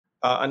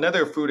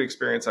Another food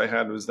experience I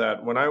had was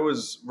that when I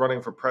was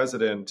running for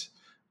president,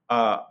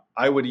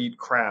 I would eat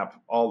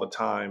crap all the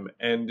time,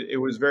 and it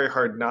was very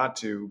hard not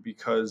to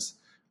because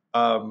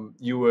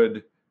you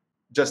would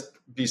just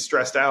be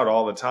stressed out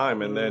all the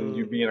time, and then Mm.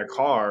 you'd be in a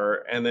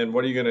car, and then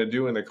what are you going to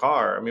do in the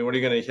car? I mean, what are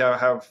you going to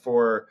have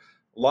for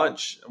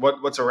lunch?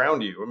 What's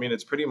around you? I mean,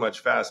 it's pretty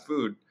much fast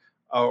food.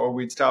 Or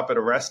we'd stop at a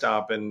rest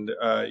stop, and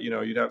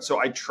you'd have. So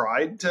I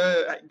tried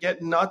to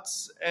get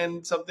nuts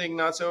and something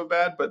not so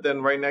bad, but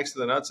then right next to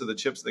the nuts are the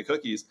chips, and the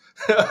cookies.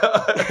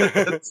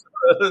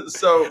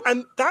 So,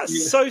 And that's you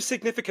so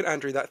significant,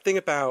 Andrew, that thing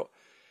about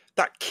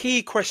that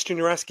key question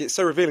you're asking. It's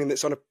so revealing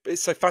that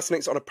it's so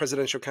fascinating it's on a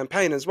presidential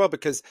campaign as well,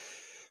 because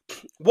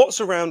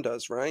what's around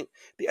us, right?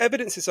 The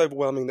evidence is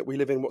overwhelming that we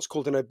live in what's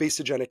called an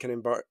obesogenic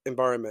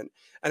environment,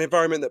 an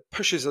environment that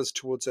pushes us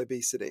towards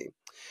obesity.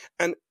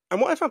 And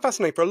what I found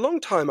fascinating, for a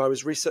long time, I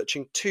was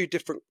researching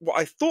what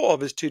I thought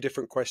of as two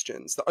different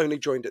questions that only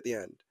joined at the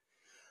end.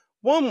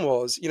 One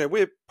was,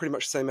 we're pretty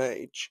much the same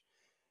age.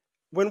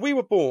 When we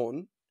were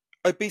born,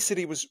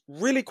 obesity was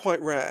really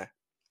quite rare.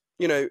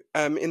 In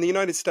the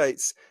United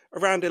States,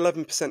 around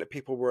 11% of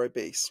people were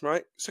obese,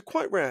 right? So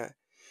quite rare.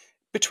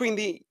 Between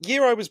the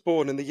year I was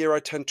born and the year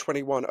I turned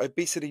 21,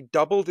 obesity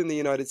doubled in the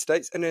United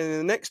States. And in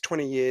the next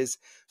 20 years,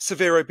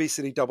 severe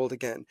obesity doubled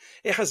again.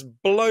 It has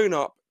blown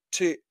up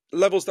to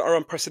levels that are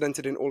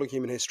unprecedented in all of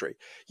human history.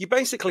 You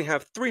basically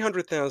have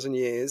 300,000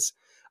 years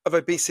of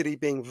obesity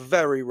being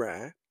very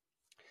rare.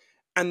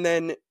 And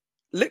then,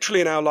 literally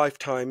in our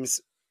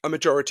lifetimes, a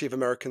majority of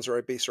Americans are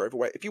obese or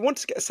overweight. If you want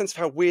to get a sense of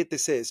how weird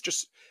this is,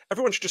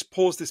 everyone should just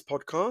pause this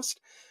podcast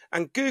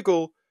and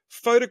Google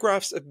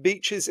photographs of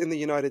beaches in the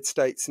United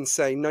States in,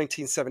 say,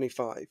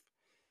 1975.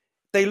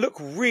 They look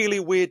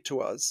really weird to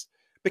us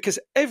because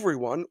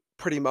everyone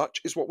pretty much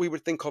is what we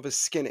would think of as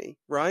skinny,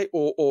 right?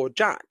 Or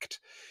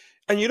jacked.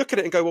 And you look at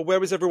it and go, well, where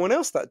was everyone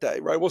else that day,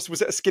 right? Was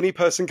it a skinny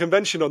person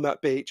convention on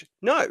that beach?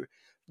 No.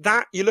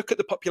 You look at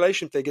the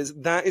population figures,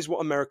 that is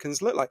what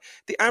Americans look like.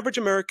 The average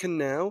American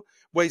now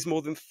weighs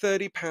more than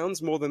 30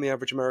 pounds more than the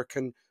average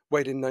American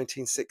weighed in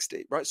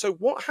 1960, right? So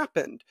what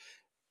happened?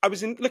 I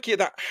was looking at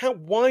that.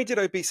 Why did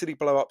obesity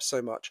blow up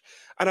so much?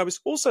 And I was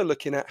also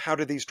looking at how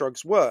do these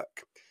drugs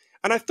work?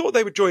 And I thought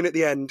they would join at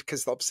the end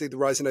because obviously the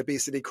rise in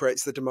obesity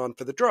creates the demand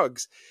for the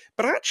drugs.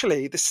 But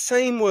actually, the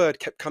same word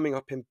kept coming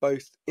up in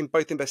both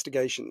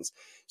investigations.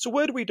 It's a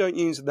word we don't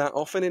use that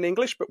often in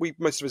English, but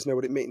most of us know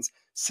what it means.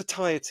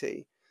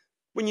 Satiety.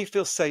 When you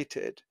feel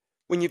sated,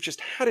 when you've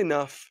just had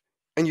enough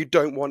and you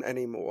don't want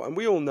any more. And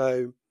we all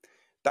know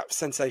that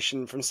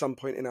sensation from some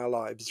point in our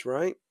lives,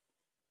 right?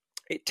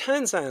 It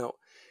turns out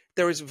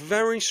there is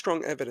very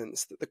strong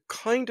evidence that the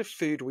kind of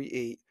food we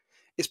eat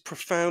is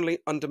profoundly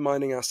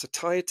undermining our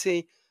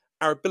satiety,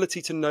 our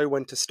ability to know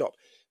when to stop.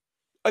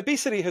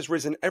 Obesity has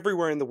risen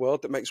everywhere in the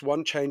world that makes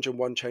one change and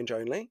one change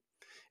only.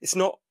 It's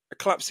not a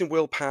collapse in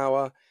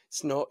willpower.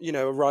 It's not,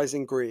 a rise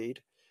in greed.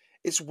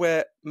 It's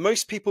where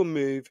most people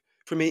move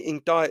from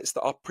eating diets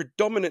that are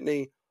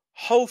predominantly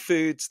whole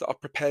foods that are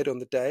prepared on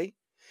the day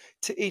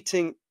to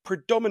eating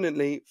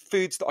predominantly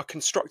foods that are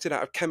constructed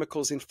out of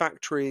chemicals in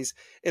factories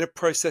in a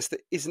process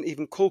that isn't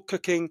even called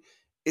cooking,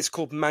 it's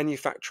called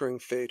manufacturing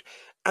food.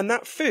 And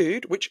that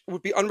food, which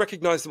would be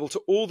unrecognizable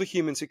to all the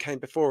humans who came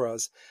before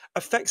us,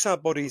 affects our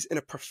bodies in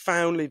a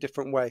profoundly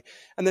different way.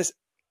 And there's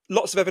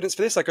lots of evidence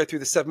for this. I go through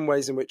the 7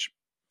 ways in which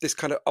this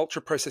kind of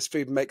ultra processed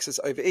food makes us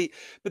overeat.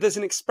 But there's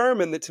an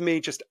experiment that to me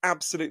just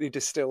absolutely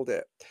distilled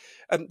it.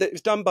 That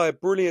was done by a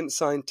brilliant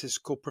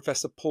scientist called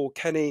Professor Paul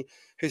Kenny,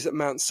 who's at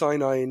Mount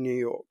Sinai in New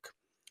York.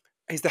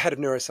 He's the head of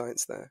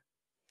neuroscience there.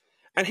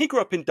 And he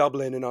grew up in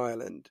Dublin in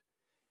Ireland.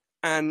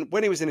 And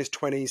when he was in his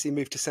 20s, he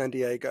moved to San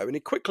Diego and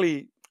he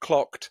quickly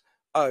clocked,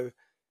 oh,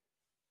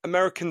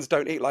 Americans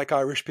don't eat like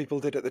Irish people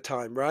did at the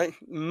time, right?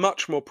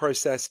 Much more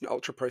processed and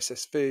ultra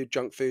processed food,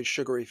 junk food,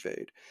 sugary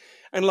food.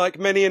 And like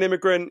many an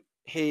immigrant,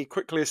 he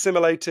quickly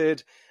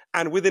assimilated.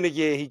 And within a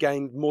year, he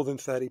gained more than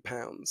 30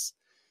 pounds.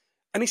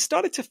 And he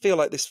started to feel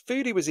like this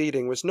food he was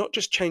eating was not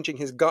just changing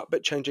his gut,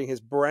 but changing his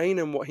brain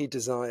and what he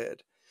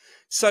desired.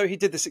 So he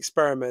did this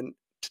experiment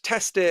to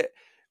test it,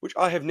 which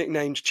I have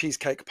nicknamed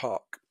Cheesecake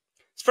Park.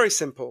 It's very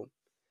simple.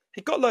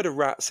 He got a load of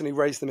rats and he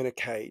raised them in a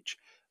cage.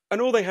 And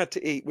all they had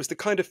to eat was the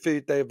kind of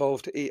food they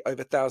evolved to eat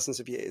over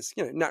thousands of years,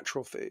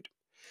 natural food.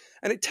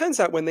 And it turns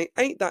out when they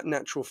ate that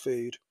natural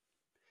food,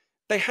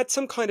 they had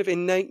some kind of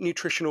innate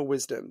nutritional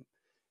wisdom.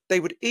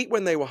 They would eat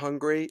when they were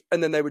hungry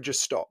and then they would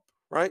just stop,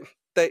 right?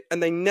 They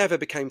never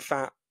became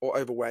fat or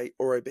overweight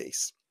or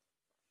obese.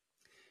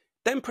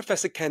 Then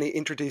Professor Kenny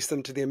introduced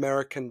them to the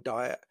American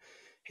diet.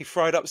 He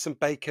fried up some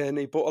bacon,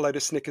 he bought a load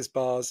of Snickers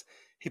bars,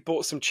 he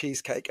bought some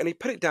cheesecake, and he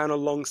put it down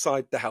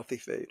alongside the healthy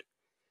food.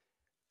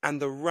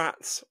 And the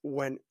rats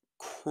went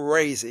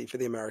crazy for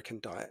the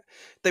American diet.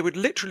 They would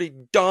literally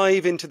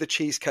dive into the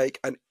cheesecake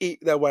and eat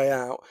their way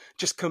out,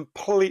 just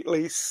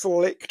completely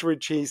slicked with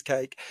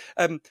cheesecake.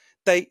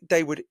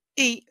 They would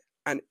eat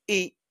and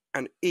eat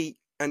and eat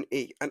and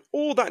eat. And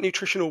all that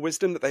nutritional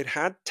wisdom that they'd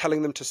had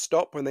telling them to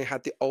stop when they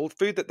had the old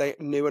food that they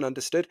knew and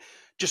understood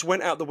just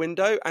went out the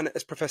window. And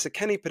as Professor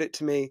Kenny put it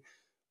to me,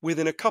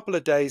 within a couple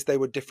of days, they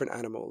were different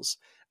animals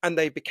and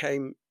they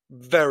became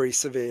very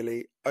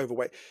severely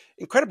overweight.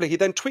 Incredibly, he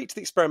then tweaked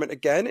the experiment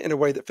again in a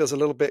way that feels a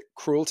little bit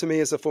cruel to me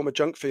as a former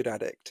junk food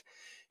addict.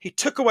 He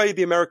took away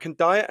the American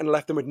diet and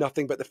left them with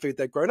nothing but the food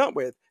they'd grown up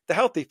with, the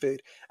healthy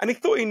food. And he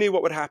thought he knew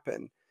what would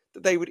happen,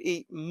 that they would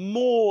eat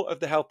more of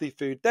the healthy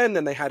food then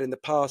than they had in the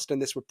past.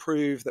 And this would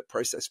prove that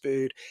processed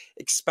food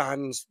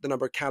expands the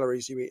number of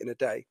calories you eat in a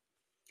day.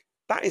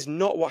 That is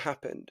not what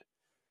happened.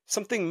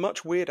 Something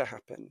much weirder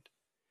happened.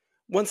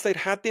 Once they'd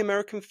had the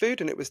American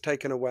food and it was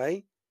taken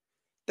away,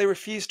 they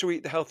refused to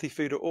eat the healthy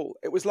food at all.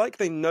 It was like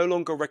they no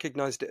longer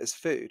recognized it as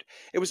food.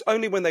 It was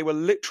only when they were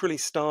literally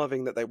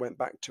starving that they went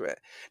back to it.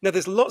 Now,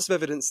 there's lots of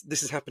evidence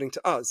this is happening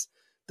to us.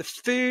 The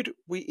food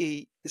we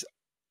eat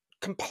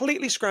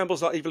completely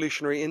scrambles our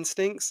evolutionary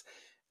instincts,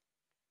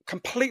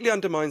 completely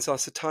undermines our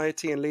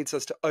satiety and leads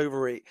us to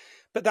overeat.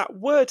 But that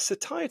word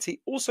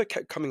satiety also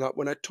kept coming up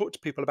when I talked to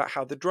people about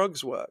how the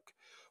drugs work.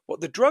 What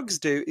the drugs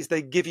do is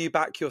they give you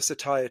back your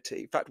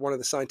satiety. In fact, one of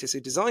the scientists who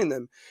designed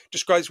them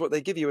describes what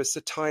they give you as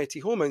satiety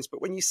hormones.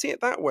 But when you see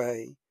it that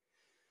way,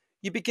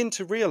 you begin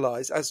to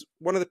realize, as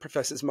one of the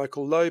professors,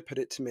 Michael Lowe, put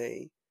it to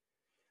me,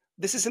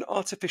 this is an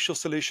artificial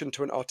solution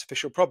to an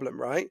artificial problem,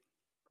 right?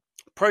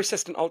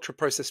 Processed and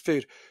ultra-processed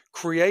food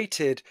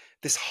created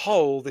this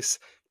hole, this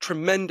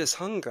tremendous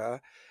hunger,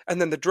 and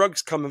then the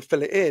drugs come and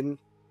fill it in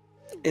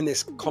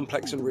this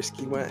complex and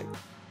risky way.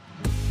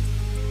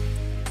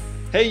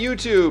 Hey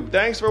YouTube,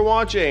 thanks for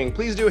watching.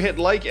 Please do hit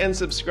like and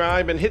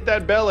subscribe and hit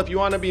that bell if you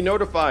want to be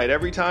notified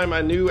every time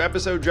a new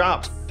episode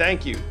drops.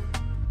 Thank you.